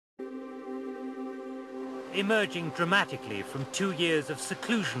Emerging dramatically from 2 years of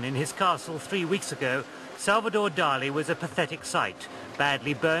seclusion in his castle 3 weeks ago, Salvador Dali was a pathetic sight,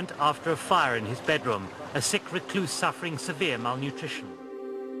 badly burnt after a fire in his bedroom, a sick recluse suffering severe malnutrition.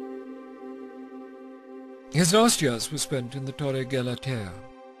 His last years were spent in the Torre Galatea,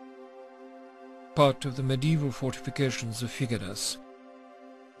 part of the medieval fortifications of Figueras,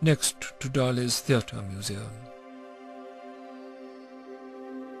 next to Dali's theatre museum.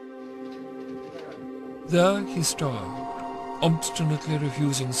 There he starved, obstinately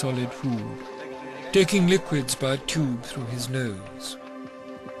refusing solid food, taking liquids by a tube through his nose.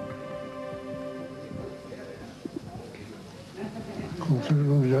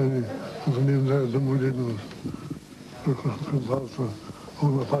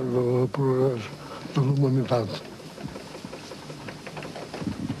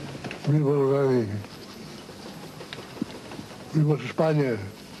 Viva el rey! Viva España!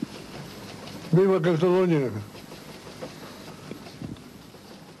 Viva Catalunya!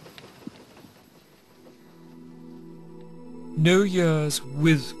 No years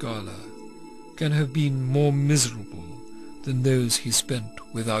with Gala can have been more miserable than those he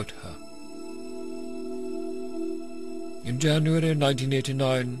spent without her. In January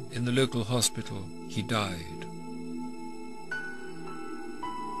 1989, in the local hospital, he died.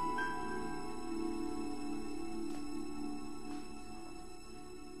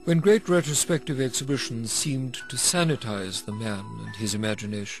 When great retrospective exhibitions seemed to sanitize the man and his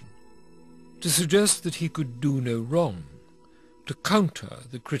imagination, to suggest that he could do no wrong, to counter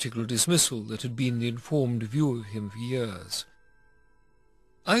the critical dismissal that had been the informed view of him for years,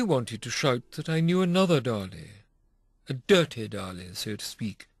 I wanted to shout that I knew another Dali, a dirty Dali, so to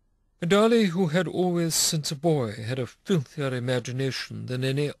speak, a Dali who had always since a boy had a filthier imagination than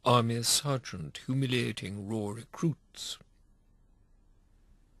any army sergeant humiliating raw recruits.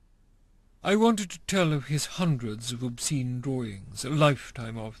 I wanted to tell of his hundreds of obscene drawings, a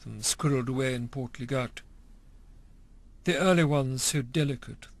lifetime of them squirreled away in Portligat, the early ones so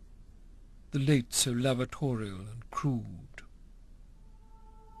delicate, the late so lavatorial and crude.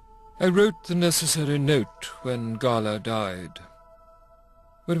 I wrote the necessary note when Gala died,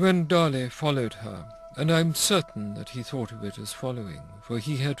 but when Dali followed her, and I'm certain that he thought of it as following, for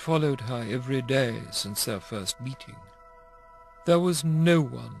he had followed her every day since their first meeting, there was no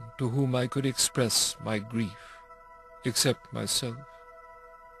one to whom I could express my grief, except myself.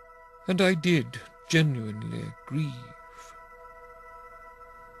 And I did genuinely grieve.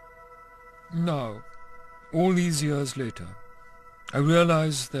 Now, all these years later, I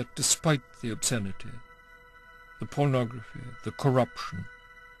realize that despite the obscenity, the pornography, the corruption,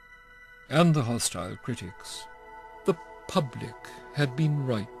 and the hostile critics, the public had been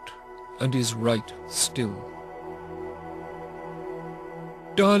right, and is right still.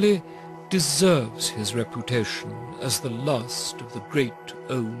 Dali deserves his reputation as the last of the great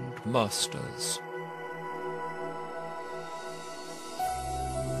old masters.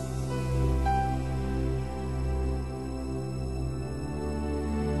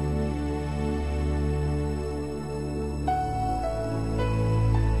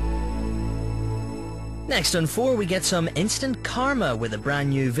 Next on 4 we get some instant karma with a brand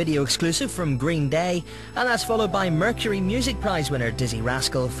new video exclusive from Green Day, and that's followed by Mercury Music Prize winner Dizzy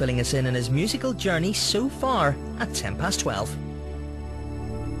Rascal filling us in on his musical journey so far at 12:10.